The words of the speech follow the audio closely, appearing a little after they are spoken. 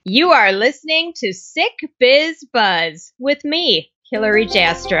You are listening to Sick Biz Buzz with me, Hillary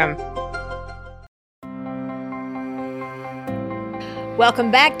Jastrom. Welcome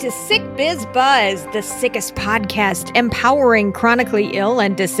back to Sick Biz Buzz, the sickest podcast empowering chronically ill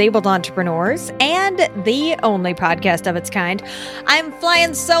and disabled entrepreneurs, and the only podcast of its kind. I'm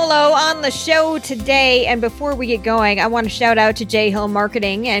flying solo on the show today, and before we get going, I want to shout out to J Hill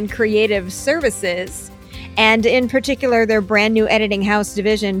Marketing and Creative Services, and in particular, their brand new editing house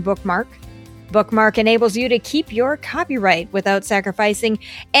division, Bookmark. Bookmark enables you to keep your copyright without sacrificing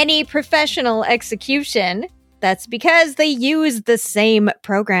any professional execution. That's because they use the same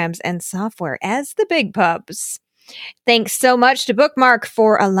programs and software as the big pubs. Thanks so much to Bookmark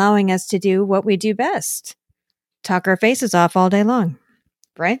for allowing us to do what we do best. Talk our faces off all day long,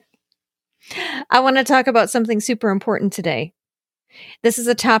 right? I want to talk about something super important today. This is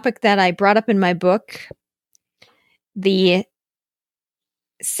a topic that I brought up in my book, The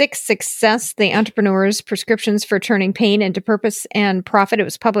Sick Success, The Entrepreneur's Prescriptions for Turning Pain into Purpose and Profit. It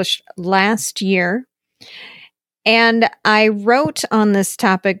was published last year. And I wrote on this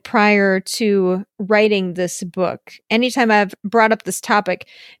topic prior to writing this book. Anytime I've brought up this topic,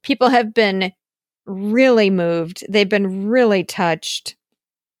 people have been really moved. They've been really touched.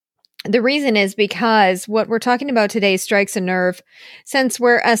 The reason is because what we're talking about today strikes a nerve, since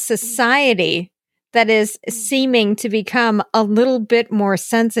we're a society that is seeming to become a little bit more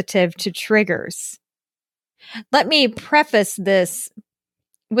sensitive to triggers. Let me preface this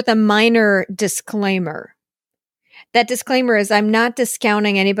with a minor disclaimer. That disclaimer is I'm not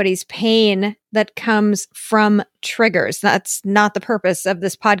discounting anybody's pain that comes from triggers. That's not the purpose of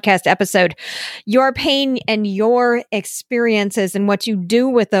this podcast episode. Your pain and your experiences and what you do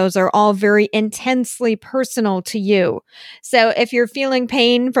with those are all very intensely personal to you. So if you're feeling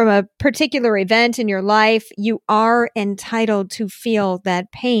pain from a particular event in your life, you are entitled to feel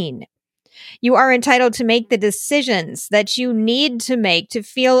that pain. You are entitled to make the decisions that you need to make to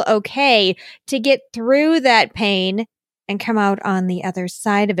feel okay, to get through that pain and come out on the other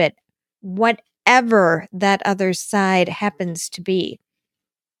side of it, whatever that other side happens to be.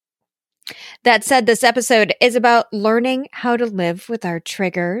 That said, this episode is about learning how to live with our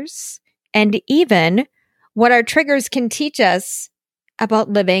triggers and even what our triggers can teach us about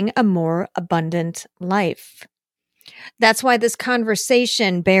living a more abundant life. That's why this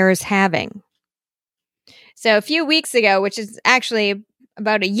conversation bears having. So a few weeks ago, which is actually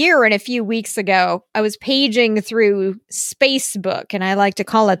about a year and a few weeks ago, I was paging through Spacebook, and I like to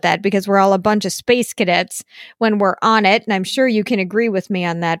call it that because we're all a bunch of space cadets when we're on it, and I'm sure you can agree with me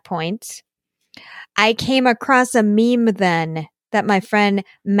on that point. I came across a meme then that my friend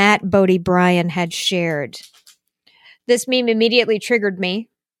Matt Bodie Bryan had shared. This meme immediately triggered me.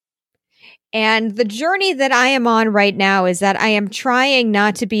 And the journey that I am on right now is that I am trying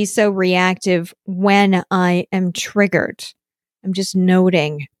not to be so reactive when I am triggered. I'm just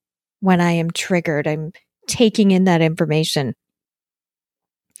noting when I am triggered. I'm taking in that information.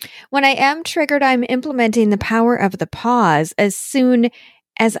 When I am triggered, I'm implementing the power of the pause as soon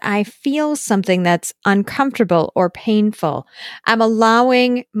as I feel something that's uncomfortable or painful. I'm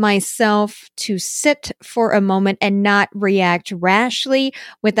allowing myself to sit for a moment and not react rashly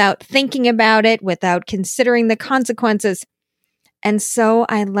without thinking about it, without considering the consequences. And so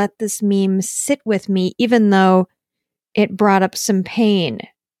I let this meme sit with me, even though it brought up some pain.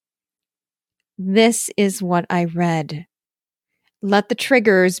 This is what I read. Let the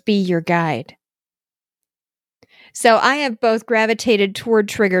triggers be your guide. So I have both gravitated toward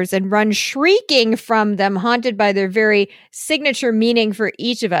triggers and run shrieking from them, haunted by their very signature meaning for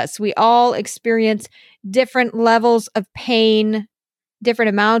each of us. We all experience different levels of pain, different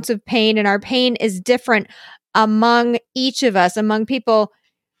amounts of pain, and our pain is different among each of us, among people,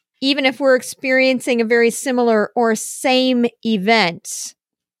 even if we're experiencing a very similar or same event.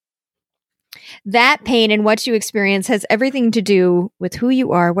 That pain and what you experience has everything to do with who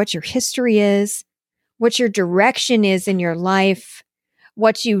you are, what your history is, what your direction is in your life,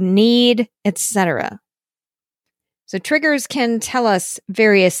 what you need, etc. So triggers can tell us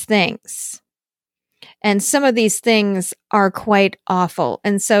various things. And some of these things are quite awful.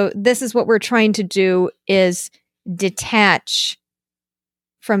 And so this is what we're trying to do, is detach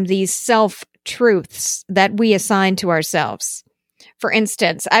from these self-truths that we assign to ourselves. For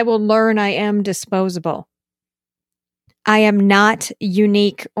instance, I will learn I am disposable. I am not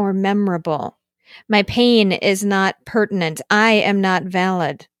unique or memorable. My pain is not pertinent. I am not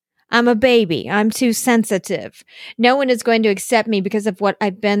valid. I'm a baby. I'm too sensitive. No one is going to accept me because of what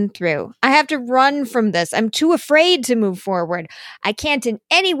I've been through. I have to run from this. I'm too afraid to move forward. I can't in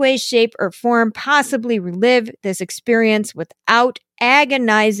any way, shape, or form possibly relive this experience without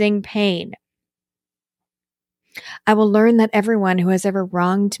agonizing pain. I will learn that everyone who has ever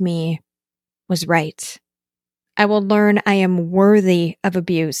wronged me was right. I will learn I am worthy of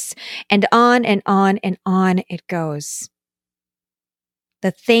abuse, and on and on and on it goes.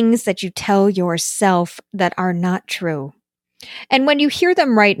 The things that you tell yourself that are not true. And when you hear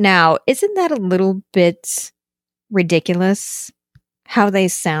them right now, isn't that a little bit ridiculous how they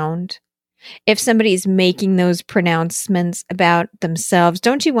sound? If somebody's making those pronouncements about themselves,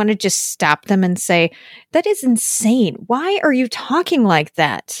 don't you want to just stop them and say, that is insane. Why are you talking like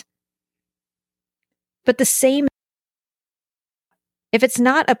that? But the same, if it's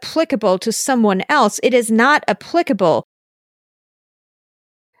not applicable to someone else, it is not applicable.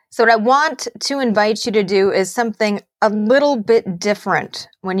 So what I want to invite you to do is something a little bit different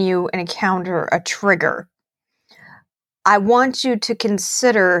when you encounter a trigger. I want you to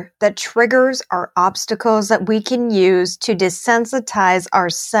consider that triggers are obstacles that we can use to desensitize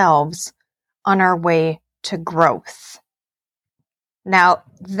ourselves on our way to growth. Now,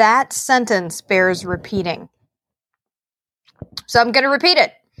 that sentence bears repeating. So I'm going to repeat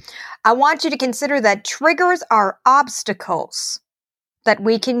it. I want you to consider that triggers are obstacles that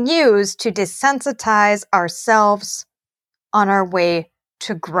we can use to desensitize ourselves on our way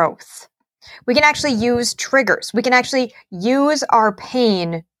to growth. We can actually use triggers. We can actually use our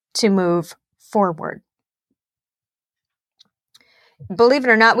pain to move forward. Believe it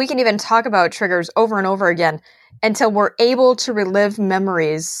or not, we can even talk about triggers over and over again until we're able to relive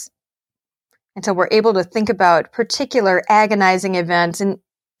memories, until we're able to think about particular agonizing events and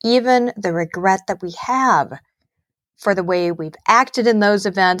even the regret that we have for the way we've acted in those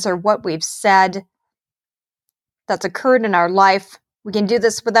events or what we've said that's occurred in our life. We can do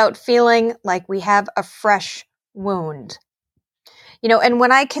this without feeling like we have a fresh wound. And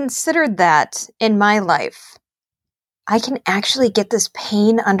when I considered that in my life, I can actually get this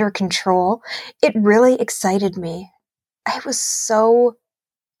pain under control. It really excited me. I was so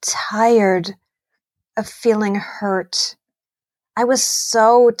tired of feeling hurt. I was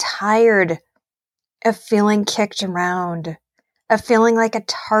so tired of feeling kicked around, of feeling like a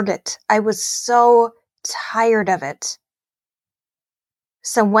target. I was so tired of it.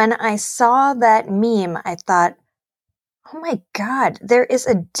 So when I saw that meme, I thought, oh my God, there is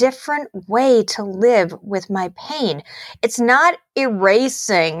a different way to live with my pain. It's not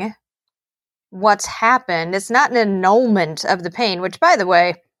erasing what's happened. It's not an annulment of the pain, which, by the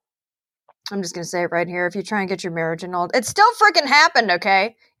way, I'm just going to say it right here. If you try and get your marriage annulled, it still freaking happened,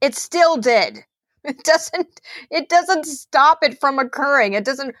 okay? It still did. It doesn't stop it from occurring. It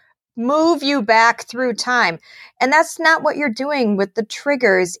doesn't move you back through time. And that's not what you're doing with the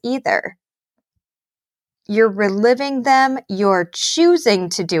triggers either. You're reliving them. You're choosing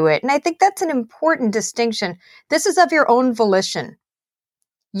to do it. And I think that's an important distinction. This is of your own volition.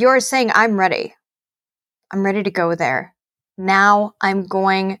 You're saying, I'm ready. I'm ready to go there. Now I'm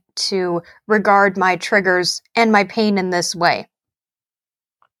going to regard my triggers and my pain in this way.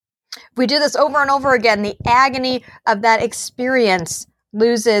 If we do this over and over again, the agony of that experience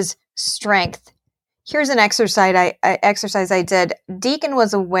loses strength. Here's an exercise I did. Deacon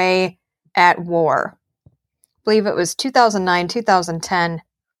was away at war. I believe it was 2009, 2010.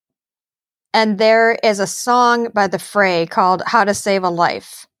 And there is a song by The Fray called How to Save a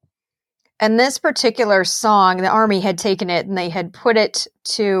Life. And this particular song, the Army had taken it and they had put it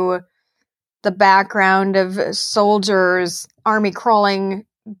to the background of soldiers, Army crawling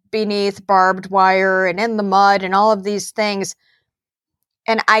beneath barbed wire and in the mud and all of these things.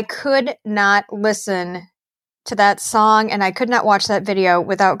 And I could not listen to that song and I could not watch that video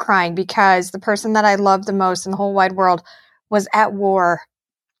without crying because the person that I loved the most in the whole wide world was at war.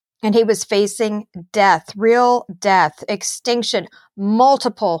 And he was facing death, real death, extinction,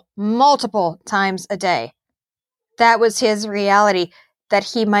 multiple times a day. That was his reality, that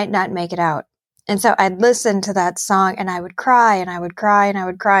he might not make it out. And so I'd listen to that song and I would cry and I would cry and I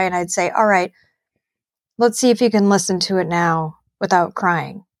would cry and I'd say, all right, let's see if you can listen to it now without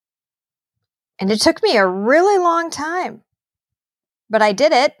crying. And it took me a really long time, but I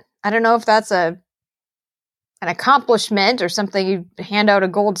did it. I don't know if that's an accomplishment or something you hand out a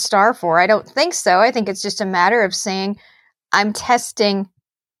gold star for. I don't think so. I think it's just a matter of saying, I'm testing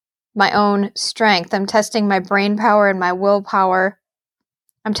my own strength. I'm testing my brain power and my willpower.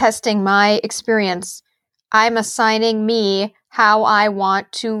 I'm testing my experience. I'm assigning me how I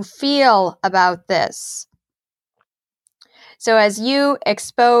want to feel about this. So as you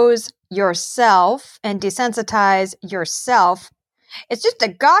expose yourself and desensitize yourself, it's just a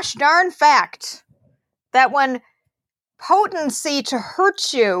gosh darn fact that when potency to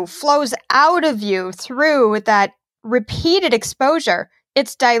hurt you flows out of you through that repeated exposure,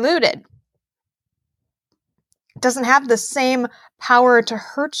 it's diluted. It doesn't have the same power to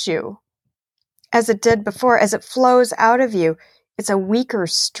hurt you as it did before. As it flows out of you, it's a weaker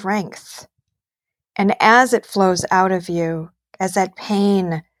strength. And as it flows out of you, as that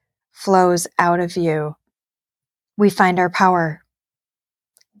pain flows out of you, we find our power.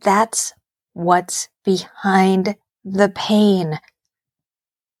 That's what's behind the pain,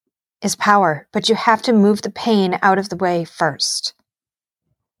 is power. But you have to move the pain out of the way first.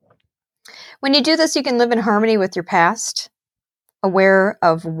 When you do this, you can live in harmony with your past, aware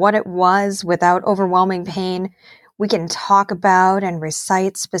of what it was without overwhelming pain. We can talk about and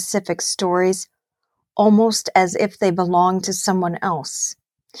recite specific stories almost as if they belong to someone else.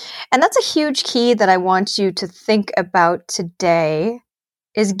 And that's a huge key that I want you to think about today,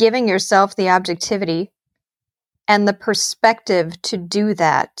 is giving yourself the objectivity and the perspective to do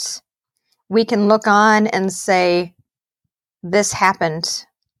that. We can look on and say, this happened.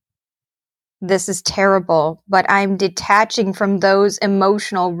 This is terrible, but I'm detaching from those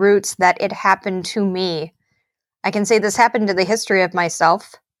emotional roots that it happened to me. I can say this happened to the history of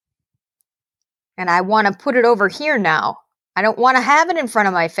myself, and I want to put it over here now. I don't want to have it in front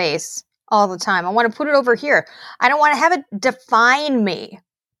of my face all the time. I want to put it over here. I don't want to have it define me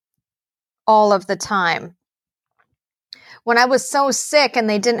all of the time. When I was so sick and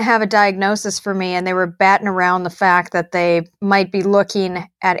they didn't have a diagnosis for me and they were batting around the fact that they might be looking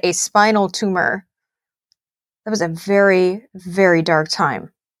at a spinal tumor, that was a very, very dark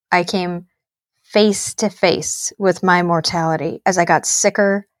time. I came face to face with my mortality as I got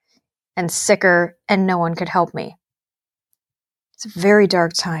sicker and sicker and no one could help me. It's a very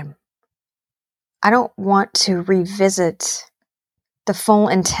dark time. I don't want to revisit the full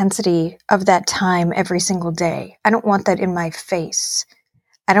intensity of that time every single day. I don't want that in my face.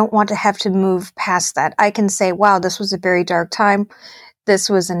 I don't want to have to move past that. I can say, wow, this was a very dark time. This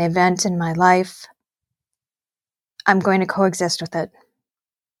was an event in my life. I'm going to coexist with it.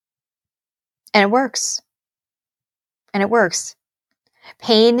 And it works. And it works.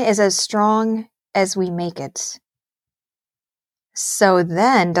 Pain is as strong as we make it. So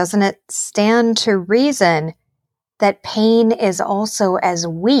then, doesn't it stand to reason that pain is also as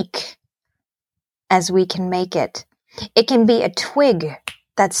weak as we can make it? It can be a twig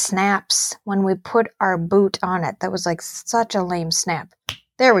that snaps when we put our boot on it. That was like such a lame snap.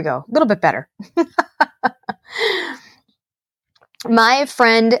 There we go. A little bit better. My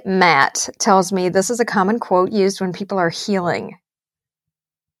friend Matt tells me this is a common quote used when people are healing,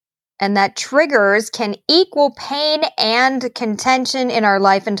 and that triggers can equal pain and contention in our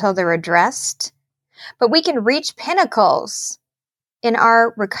life until they're addressed. But we can reach pinnacles in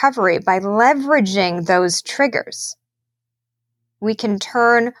our recovery by leveraging those triggers. We can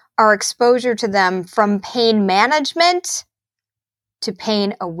turn our exposure to them from pain management to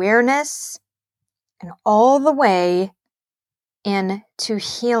pain awareness and all the way into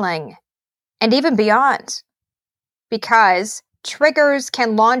healing and even beyond, because triggers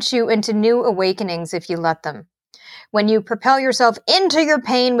can launch you into new awakenings if you let them. When you propel yourself into your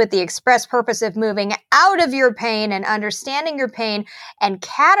pain with the express purpose of moving out of your pain and understanding your pain and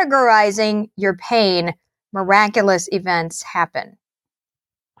categorizing your pain, miraculous events happen.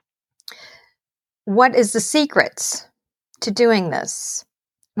 What is the secret to doing this?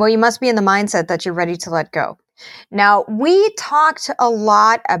 Well, you must be in the mindset that you're ready to let go. Now, we talked a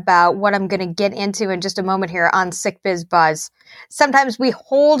lot about what I'm going to get into in just a moment here on Sick Biz Buzz. Sometimes we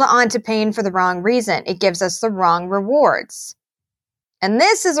hold on to pain for the wrong reason. It gives us the wrong rewards. And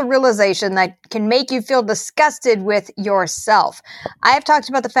this is a realization that can make you feel disgusted with yourself. I have talked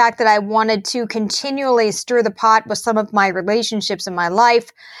about the fact that I wanted to continually stir the pot with some of my relationships in my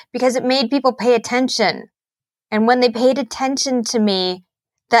life because it made people pay attention. And when they paid attention to me,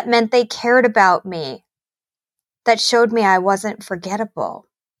 that meant they cared about me. That showed me I wasn't forgettable.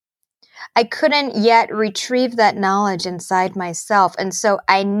 I couldn't yet retrieve that knowledge inside myself, and so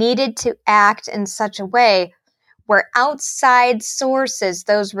I needed to act in such a way where outside sources,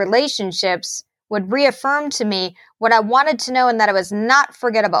 those relationships, would reaffirm to me what I wanted to know, and that I was not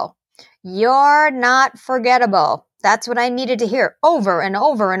forgettable. You're not forgettable. That's what I needed to hear over and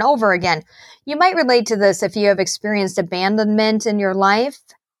over and over again. You might relate to this if you have experienced abandonment in your life.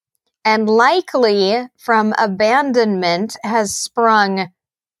 And likely from abandonment has sprung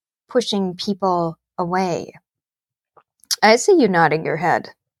pushing people away. I see you nodding your head.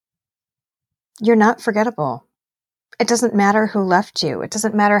 You're not forgettable. It doesn't matter who left you. It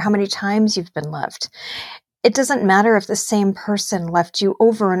doesn't matter how many times you've been left. It doesn't matter if the same person left you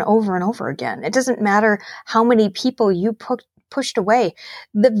over and over and over again. It doesn't matter how many people you pushed away.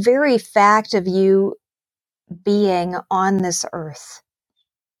 The very fact of you being on this earth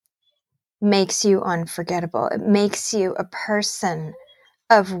makes you unforgettable. It makes you a person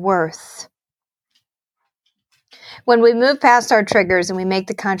of worth. When we move past our triggers and we make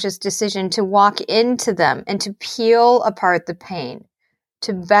the conscious decision to walk into them and to peel apart the pain,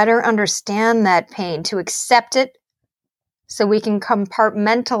 to better understand that pain, to accept it so we can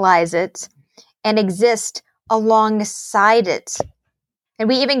compartmentalize it and exist alongside it. And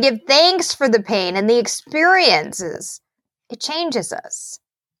we even give thanks for the pain and the experiences. It changes us.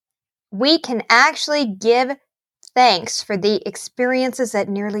 We can actually give thanks for the experiences that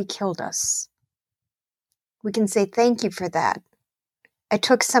nearly killed us. We can say, thank you for that. I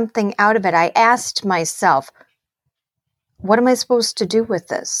took something out of it. I asked myself, what am I supposed to do with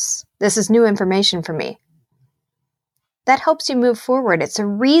this? This is new information for me. That helps you move forward. It's a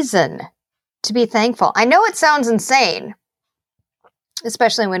reason to be thankful. I know it sounds insane,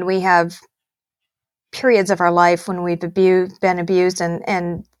 especially when we have periods of our life when we've been abused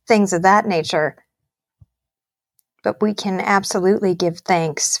and things of that nature. But we can absolutely give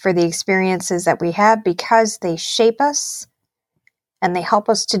thanks for the experiences that we have because they shape us and they help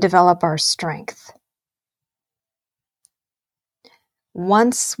us to develop our strength.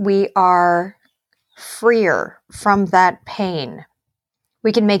 Once we are freer from that pain,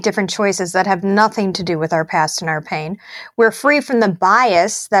 we can make different choices that have nothing to do with our past and our pain. We're free from the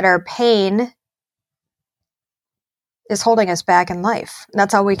bias that our pain is holding us back in life.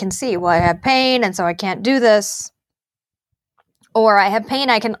 That's all we can see. Well, I have pain, and so I can't do this. Or I have pain,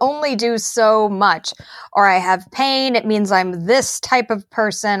 I can only do so much. Or I have pain, it means I'm this type of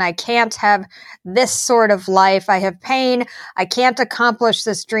person. I can't have this sort of life. I have pain, I can't accomplish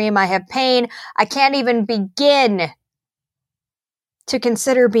this dream. I have pain, I can't even begin to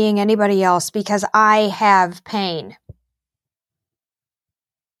consider being anybody else because I have pain.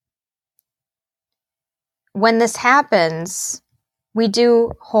 When this happens, we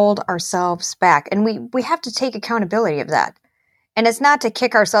do hold ourselves back, and we have to take accountability of that. And it's not to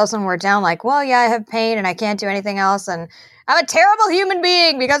kick ourselves when we're down like, well, yeah, I have pain and I can't do anything else. And I'm a terrible human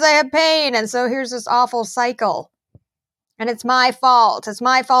being because I have pain. And so here's this awful cycle. And it's my fault. It's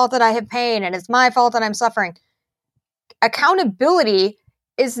my fault that I have pain. And it's my fault that I'm suffering. Accountability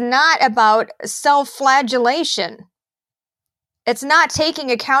is not about self-flagellation. It's not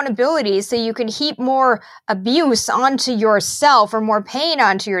taking accountability so you can heap more abuse onto yourself or more pain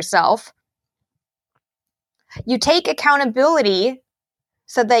onto yourself. You take accountability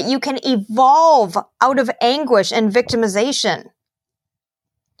so that you can evolve out of anguish and victimization.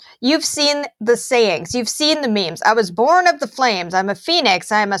 You've seen the sayings. You've seen the memes. I was born of the flames. I'm a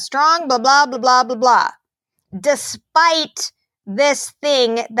phoenix. I'm a strong blah, blah, blah, blah, blah, blah. Despite this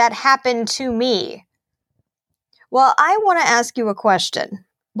thing that happened to me. Well, I want to ask you a question.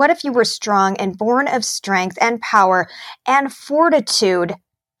 What if you were strong and born of strength and power and fortitude,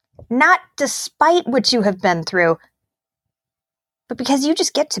 not despite what you have been through, but because you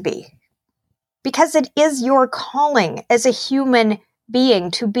just get to be? Because it is your calling as a human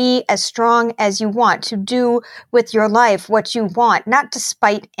being to be as strong as you want, to do with your life what you want, not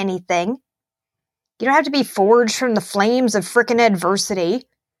despite anything. You don't have to be forged from the flames of frickin' adversity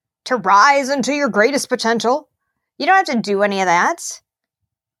to rise into your greatest potential. You don't have to do any of that.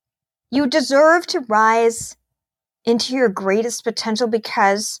 You deserve to rise into your greatest potential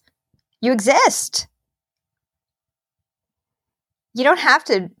because you exist. You don't have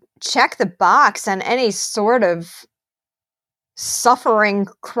to check the box on any sort of suffering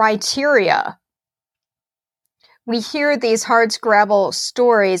criteria. We hear these hardscrabble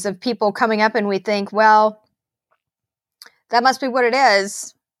stories of people coming up and we think, well, that must be what it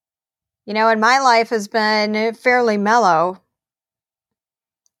is. You know, and my life has been fairly mellow.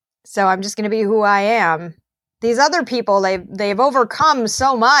 So I'm just going to be who I am. These other people, they've overcome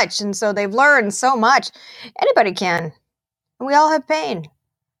so much, and so they've learned so much. Anybody can. And we all have pain.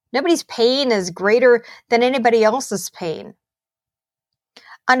 Nobody's pain is greater than anybody else's pain.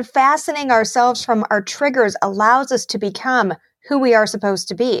 Unfastening ourselves from our triggers allows us to become who we are supposed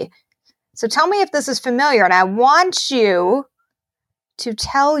to be. So tell me if this is familiar, and I want you to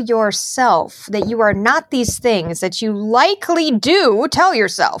tell yourself that you are not these things that you likely do tell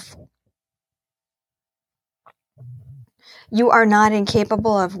yourself. You are not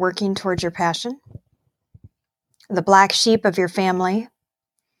incapable of working towards your passion, the black sheep of your family,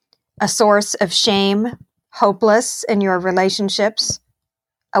 a source of shame, hopeless in your relationships,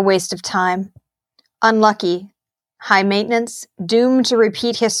 a waste of time, unlucky, high maintenance, doomed to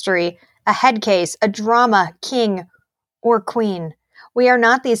repeat history, a head case, a drama, king or queen. We are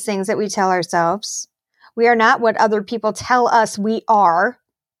not these things that we tell ourselves. We are not what other people tell us we are.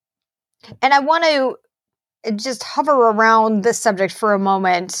 And I want to just hover around this subject for a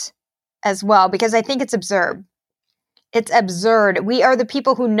moment as well, because I think it's absurd. It's absurd. We are the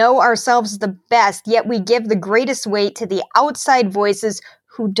people who know ourselves the best, yet we give the greatest weight to the outside voices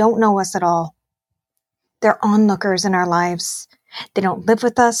who don't know us at all. They're onlookers in our lives. They don't live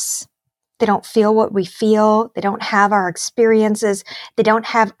with us. They don't feel what we feel. They don't have our experiences. They don't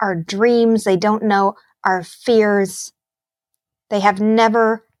have our dreams. They don't know our fears. They have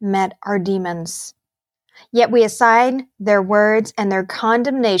never met our demons. Yet we assign their words and their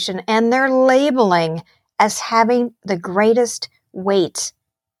condemnation and their labeling as having the greatest weight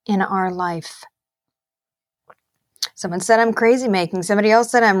in our life. Someone said I'm crazy making. Somebody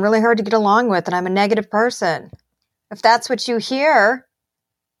else said I'm really hard to get along with and I'm a negative person. If that's what you hear,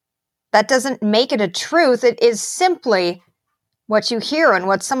 that doesn't make it a truth. It is simply what you hear and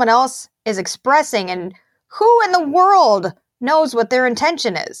what someone else is expressing, and who in the world knows what their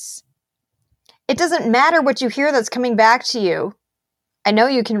intention is. It doesn't matter what you hear that's coming back to you. I know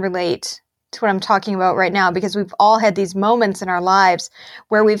you can relate to what I'm talking about right now, because we've all had these moments in our lives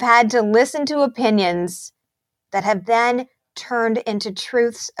where we've had to listen to opinions that have then turned into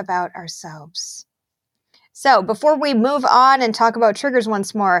truths about ourselves. So before we move on and talk about triggers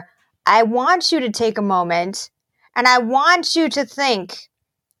once more, I want you to take a moment and I want you to think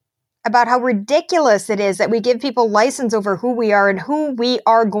about how ridiculous it is that we give people license over who we are and who we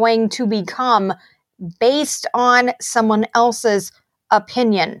are going to become based on someone else's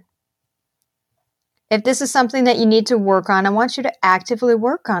opinion. If this is something that you need to work on, I want you to actively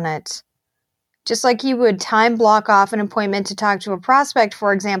work on it. Just like you would time block off an appointment to talk to a prospect,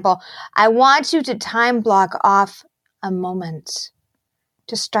 for example, I want you to time block off a moment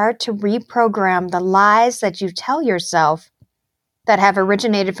to start to reprogram the lies that you tell yourself that have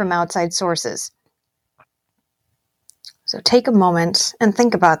originated from outside sources. So take a moment and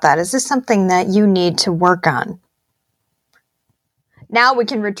think about that. Is this something that you need to work on? Now we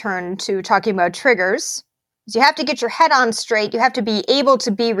can return to talking about triggers. You have to get your head on straight. You have to be able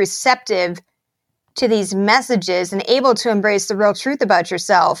to be receptive to these messages and able to embrace the real truth about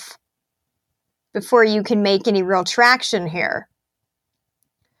yourself before you can make any real traction here.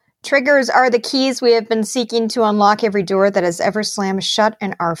 Triggers are the keys we have been seeking to unlock every door that has ever slammed shut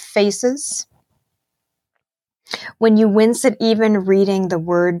in our faces. When you wince at even reading the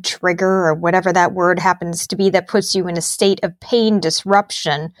word trigger or whatever that word happens to be that puts you in a state of pain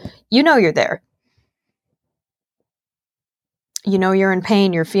disruption, you know you're there. You know you're in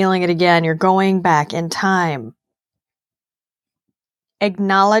pain, you're feeling it again, you're going back in time.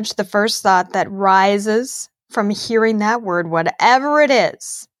 Acknowledge the first thought that rises from hearing that word, whatever it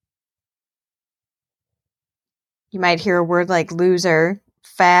is. You might hear a word like loser,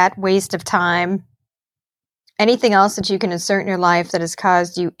 fat, waste of time, anything else that you can insert in your life that has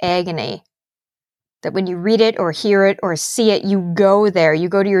caused you agony. That when you read it or hear it or see it, you go there. You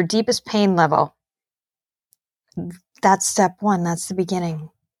go to your deepest pain level. That's step one. That's the beginning.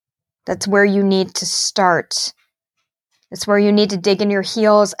 That's where you need to start. It's where you need to dig in your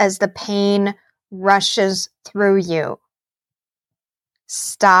heels as the pain rushes through you.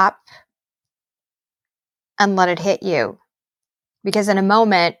 Stop and let it hit you. Because in a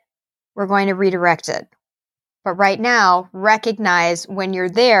moment, we're going to redirect it. But right now, recognize when you're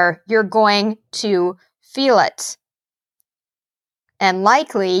there, you're going to feel it. And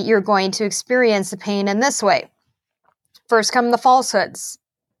likely, you're going to experience the pain in this way. First come the falsehoods.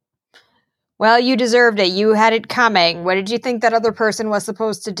 Well, you deserved it. You had it coming. What did you think that other person was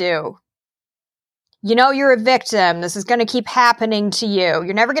supposed to do? You know you're a victim. This is going to keep happening to you.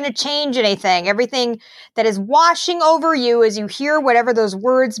 You're never going to change anything. Everything that is washing over you as you hear whatever those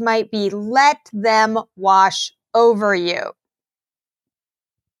words might be, let them wash over you.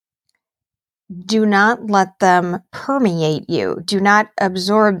 Do not let them permeate you. Do not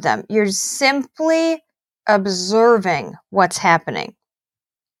absorb them. You're simply observing what's happening.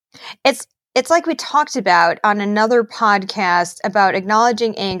 It's like we talked about on another podcast about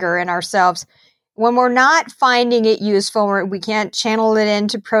acknowledging anger in ourselves. When we're not finding it useful, we can't channel it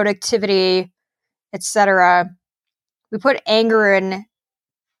into productivity, etc. We put anger in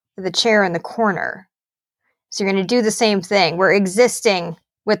the chair in the corner. So you're going to do the same thing. We're existing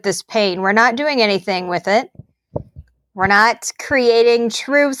with this pain. We're not doing anything with it. We're not creating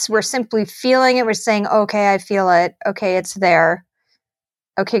truths. We're simply feeling it. We're saying, okay, I feel it. Okay, it's there.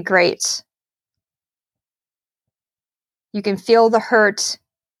 Okay, great. You can feel the hurt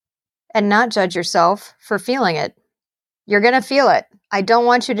and not judge yourself for feeling it. You're going to feel it. I don't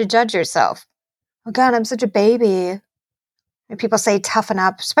want you to judge yourself. Oh God, I'm such a baby. And people say toughen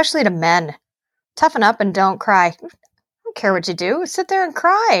up, especially to men. Toughen up and don't cry. I don't care what you do. Sit there and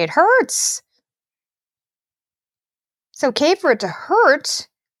cry. It hurts. It's okay for it to hurt.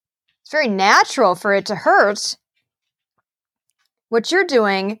 It's very natural for it to hurt. What you're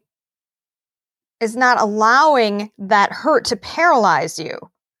doing is not allowing that hurt to paralyze you.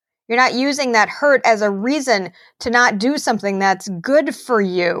 You're not using that hurt as a reason to not do something that's good for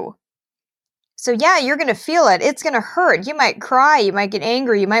you. So yeah, you're going to feel it. It's going to hurt. You might cry. You might get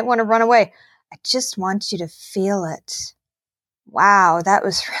angry. You might want to run away. I just want you to feel it. Wow, that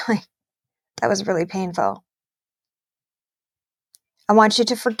was really painful. I want you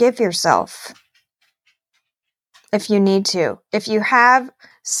to forgive yourself if you need to. If you have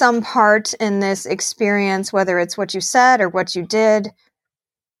some part in this experience, whether it's what you said or what you did,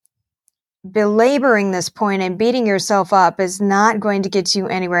 belaboring this point and beating yourself up is not going to get you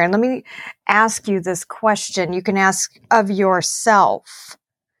anywhere. And let me ask you this question. You can ask of yourself.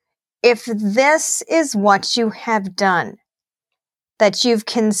 If this is what you have done, that you've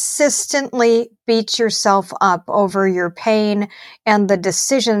consistently beat yourself up over your pain and the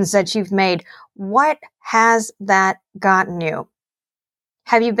decisions that you've made, what has that gotten you?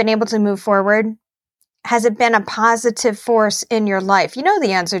 Have you been able to move forward? Has it been a positive force in your life? You know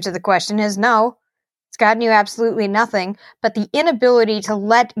the answer to the question is no. It's gotten you absolutely nothing but the inability to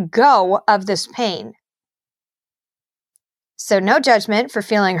let go of this pain. So no judgment for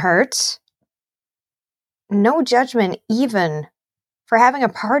feeling hurt. No judgment even for having a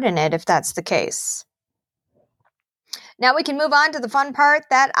part in it if that's the case. Now we can move on to the fun part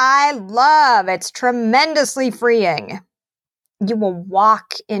that I love. It's tremendously freeing. You will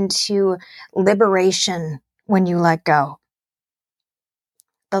walk into liberation when you let go.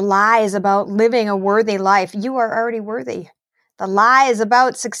 The lies about living a worthy life, you are already worthy. The lies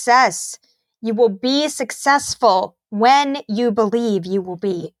about success, you will be successful when you believe you will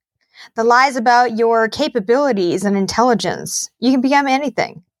be. The lies about your capabilities and intelligence, you can become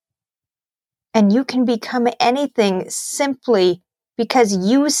anything. And you can become anything simply because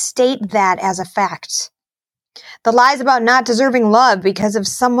you state that as a fact. The lies about not deserving love because of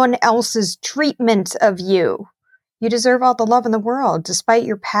someone else's treatment of you. You deserve all the love in the world, despite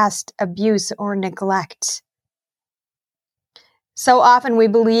your past abuse or neglect. So often we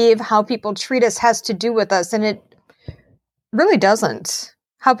believe how people treat us has to do with us, and it really doesn't.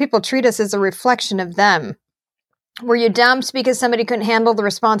 How people treat us is a reflection of them. Were you dumped because somebody couldn't handle the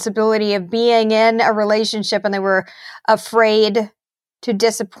responsibility of being in a relationship and they were afraid to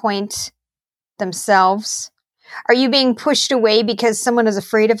disappoint themselves? Are you being pushed away because someone is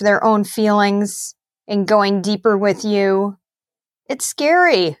afraid of their own feelings and going deeper with you? It's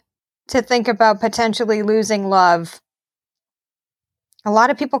scary to think about potentially losing love. A lot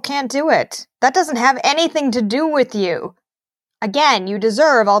of people can't do it. That doesn't have anything to do with you. Again, you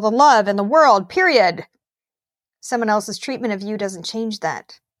deserve all the love in the world, period. Someone else's treatment of you doesn't change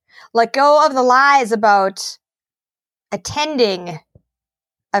that. Let go of the lies about attending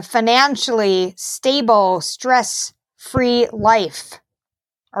a financially stable, stress-free life.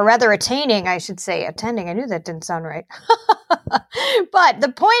 Or rather, attaining, I should say. Attending, I knew that didn't sound right. But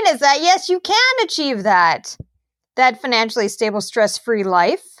the point is that, yes, you can achieve that financially stable, stress-free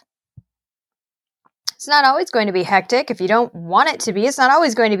life. It's not always going to be hectic if you don't want it to be. It's not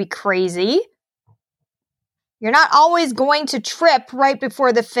always going to be crazy. You're not always going to trip right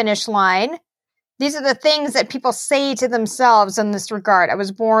before the finish line. These are the things that people say to themselves in this regard. I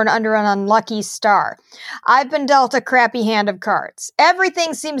was born under an unlucky star. I've been dealt a crappy hand of cards.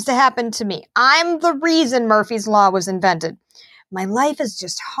 Everything seems to happen to me. I'm the reason Murphy's Law was invented. My life is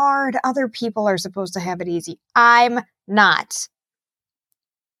just hard. Other people are supposed to have it easy. I'm not.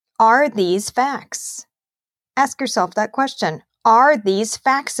 Are these facts? Ask yourself that question. Are these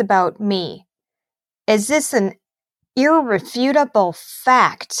facts about me? Is this an irrefutable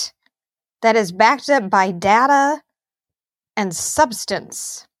fact that is backed up by data and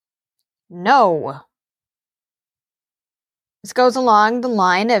substance? No. This goes along the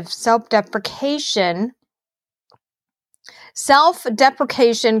line of self-deprecation.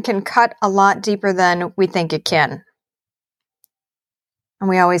 Self-deprecation can cut a lot deeper than we think it can. And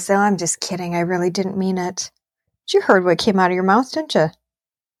we always say, oh, I'm just kidding. I really didn't mean it. But you heard what came out of your mouth, didn't you?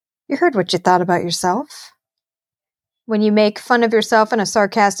 You heard what you thought about yourself. When you make fun of yourself in a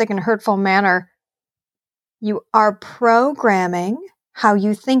sarcastic and hurtful manner, you are programming how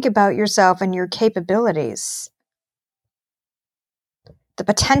you think about yourself and your capabilities. The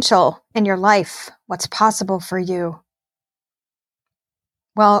potential in your life, what's possible for you.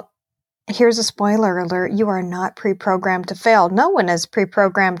 Well, here's a spoiler alert. You are not pre-programmed to fail. No one is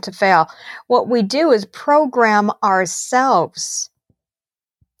pre-programmed to fail. What we do is program ourselves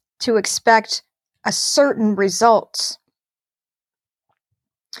to expect a certain result.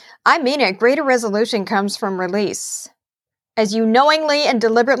 I mean it. Greater resolution comes from release. As you knowingly and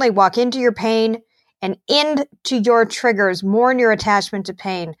deliberately walk into your pain and into your triggers, mourn your attachment to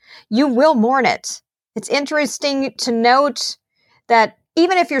pain, you will mourn it. It's interesting to note that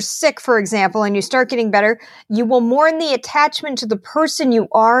even if you're sick, for example, and you start getting better, you will mourn the attachment to the person you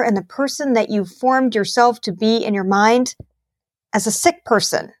are and the person that you formed yourself to be in your mind as a sick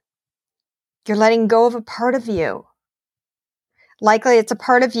person. You're letting go of a part of you. Likely it's a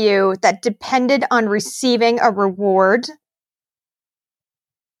part of you that depended on receiving a reward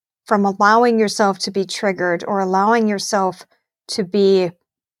from allowing yourself to be triggered or allowing yourself to be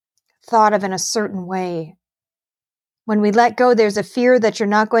thought of in a certain way. When we let go, there's a fear that you're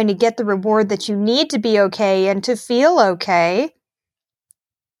not going to get the reward that you need to be okay and to feel okay.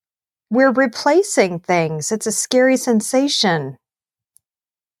 We're replacing things. It's a scary sensation.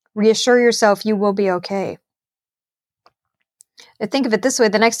 Reassure yourself you will be okay. Think of it this way.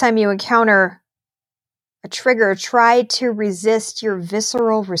 The next time you encounter a trigger, try to resist your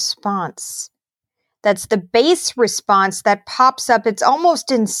visceral response. That's the base response that pops up. It's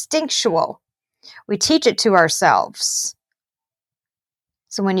almost instinctual. We teach it to ourselves.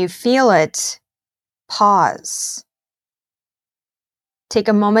 So when you feel it, pause. Take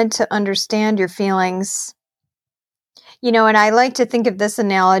a moment to understand your feelings. And I like to think of this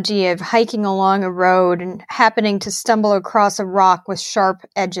analogy of hiking along a road and happening to stumble across a rock with sharp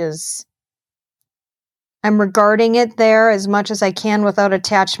edges. I'm regarding it there as much as I can without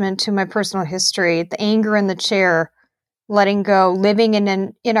attachment to my personal history. The anger in the chair, letting go, living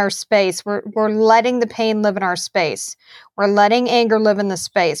in our space. We're letting the pain live in our space. We're letting anger live in the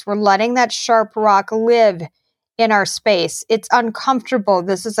space. We're letting that sharp rock live in our space. It's uncomfortable.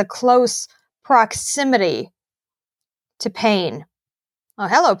 This is a close proximity to pain. Oh,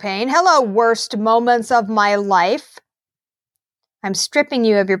 hello, pain. Hello, worst moments of my life. I'm stripping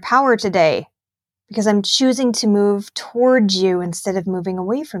you of your power today because I'm choosing to move toward you instead of moving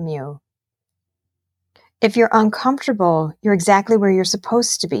away from you. If you're uncomfortable, you're exactly where you're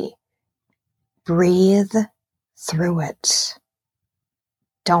supposed to be. Breathe through it.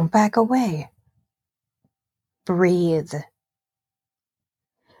 Don't back away. Breathe.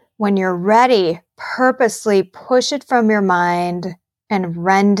 When you're ready, purposely push it from your mind and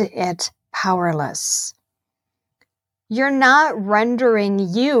rend it powerless. You're not rendering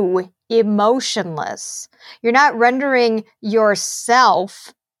you emotionless. You're not rendering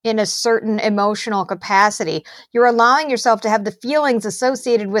yourself in a certain emotional capacity. You're allowing yourself to have the feelings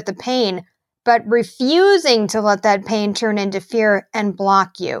associated with the pain, but refusing to let that pain turn into fear and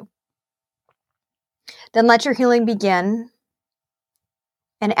block you. Then let your healing begin.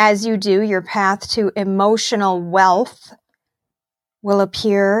 And as you do, your path to emotional wealth will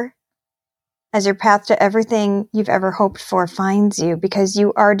appear as your path to everything you've ever hoped for finds you, because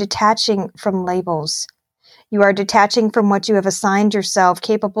you are detaching from labels. You are detaching from what you have assigned yourself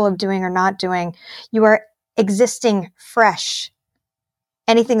capable of doing or not doing. You are existing fresh.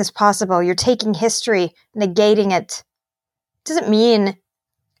 Anything is possible. You're taking history, negating it. It doesn't mean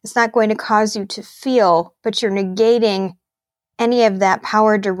it's not going to cause you to feel, but you're negating any of that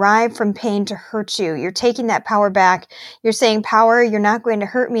power derived from pain to hurt you. You're taking that power back. You're saying, power, you're not going to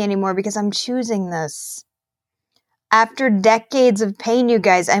hurt me anymore because I'm choosing this. After decades of pain, you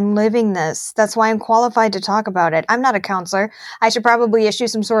guys, I'm living this. That's why I'm qualified to talk about it. I'm not a counselor. I should probably issue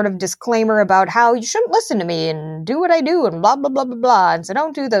some sort of disclaimer about how you shouldn't listen to me and do what I do and blah, blah, blah, blah, blah. And so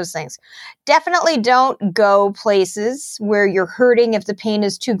don't do those things. Definitely don't go places where you're hurting if the pain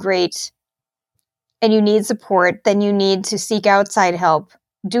is too great and you need support. Then you need to seek outside help.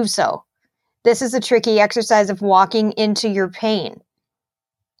 Do so. This is a tricky exercise of walking into your pain.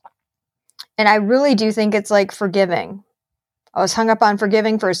 And I really do think it's like forgiving. I was hung up on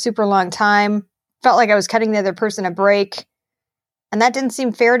forgiving for a super long time. Felt like I was cutting the other person a break. And that didn't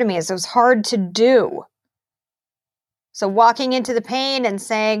seem fair to me, so it was hard to do. So walking into the pain and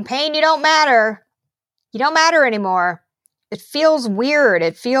saying, pain, you don't matter. You don't matter anymore. It feels weird.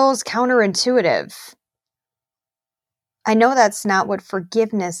 It feels counterintuitive. I know that's not what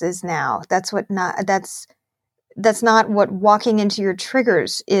forgiveness is now. That's not what walking into your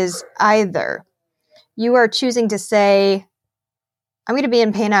triggers is either. You are choosing to say, I'm going to be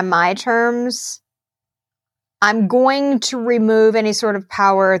in pain on my terms. I'm going to remove any sort of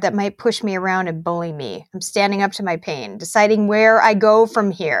power that might push me around and bully me. I'm standing up to my pain, deciding where I go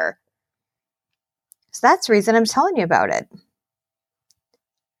from here. So that's the reason I'm telling you about it.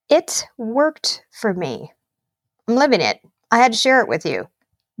 It worked for me. I'm living it. I had to share it with you.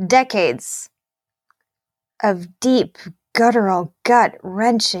 Decades of deep, guttural,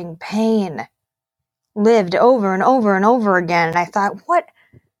 gut-wrenching pain lived over and over and over again. And I thought, what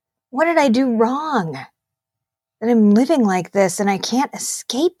did I do wrong? that I'm living like this and I can't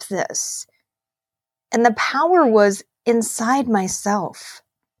escape this. And the power was inside myself.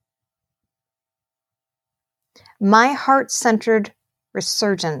 My heart-centered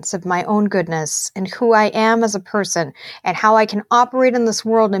resurgence of my own goodness and who I am as a person and how I can operate in this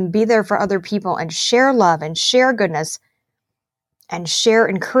world and be there for other people and share love and share goodness and share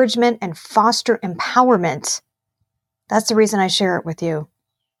encouragement and foster empowerment. That's the reason I share it with you.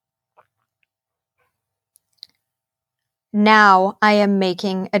 Now I am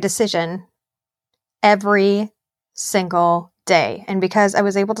making a decision every single day. And because I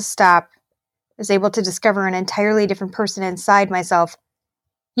was able to stop, I was able to discover an entirely different person inside myself,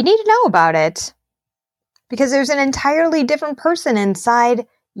 you need to know about it. Because there's an entirely different person inside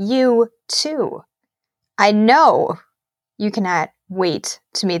you too. I know you cannot wait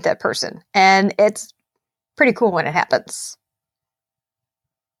to meet that person. And it's pretty cool when it happens.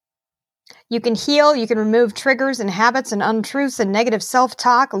 You can heal, you can remove triggers and habits and untruths and negative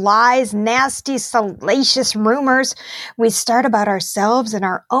self-talk, lies, nasty, salacious rumors we start about ourselves in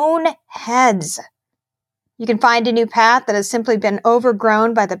our own heads. You can find a new path that has simply been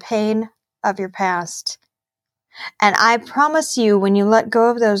overgrown by the pain of your past. And I promise you, when you let go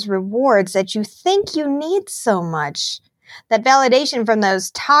of those rewards that you think you need so much, that validation from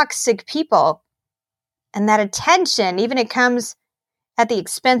those toxic people, and that attention, even it comes at the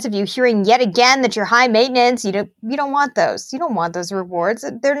expense of you hearing yet again that you're high maintenance, you don't want those. You don't want those rewards.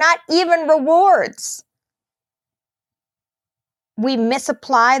 They're not even rewards. We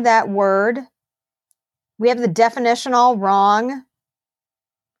misapply that word. We have the definition all wrong.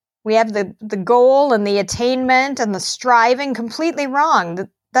 We have the goal and the attainment and the striving completely wrong.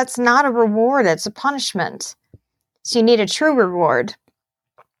 That's not a reward. It's a punishment. So you need a true reward.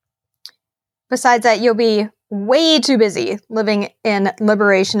 Besides that, you'll be way too busy living in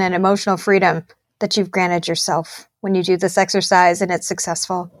liberation and emotional freedom that you've granted yourself when you do this exercise and it's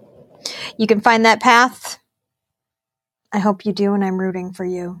successful. You can find that path. I hope you do, and I'm rooting for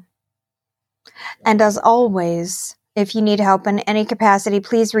you. And as always, if you need help in any capacity,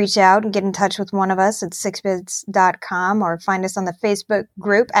 please reach out and get in touch with one of us at sickbiz.com or find us on the Facebook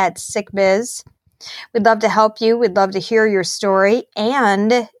group at sickbiz. We'd love to help you. We'd love to hear your story.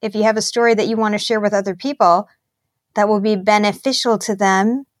 And if you have a story that you want to share with other people that will be beneficial to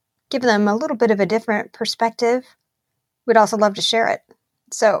them, give them a little bit of a different perspective, we'd also love to share it.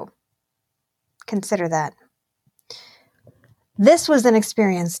 So consider that. This was an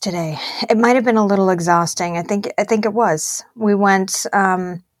experience today. It might have been a little exhausting. I think it was. We went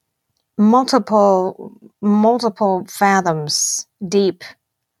multiple fathoms deep.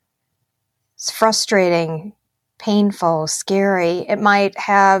 It's frustrating, painful, scary. It might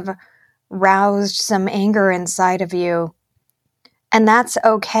have roused some anger inside of you. And that's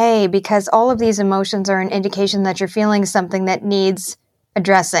okay, because all of these emotions are an indication that you're feeling something that needs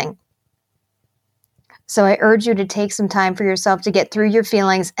addressing. So I urge you to take some time for yourself to get through your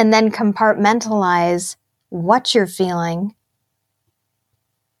feelings and then compartmentalize what you're feeling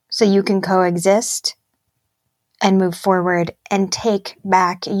so you can coexist and move forward and take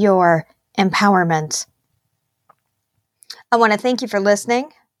back your empowerment. I want to thank you for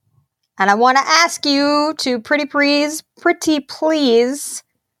listening, and I want to ask you to pretty please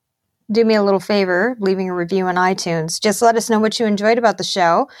do me a little favor, leaving a review on iTunes. Just let us know what you enjoyed about the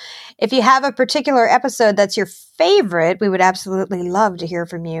show. If you have a particular episode that's your favorite, we would absolutely love to hear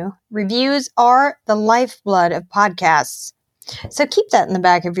from you. Reviews are the lifeblood of podcasts. So keep that in the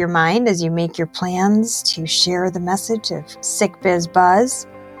back of your mind as you make your plans to share the message of Sick Biz Buzz.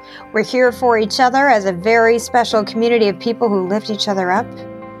 We're here for each other as a very special community of people who lift each other up.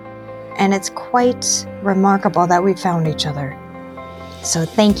 And it's quite remarkable that we found each other. So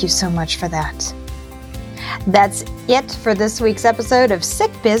thank you so much for that. That's it for this week's episode of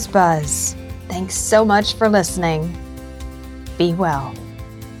Sick Biz Buzz. Thanks so much for listening. Be well.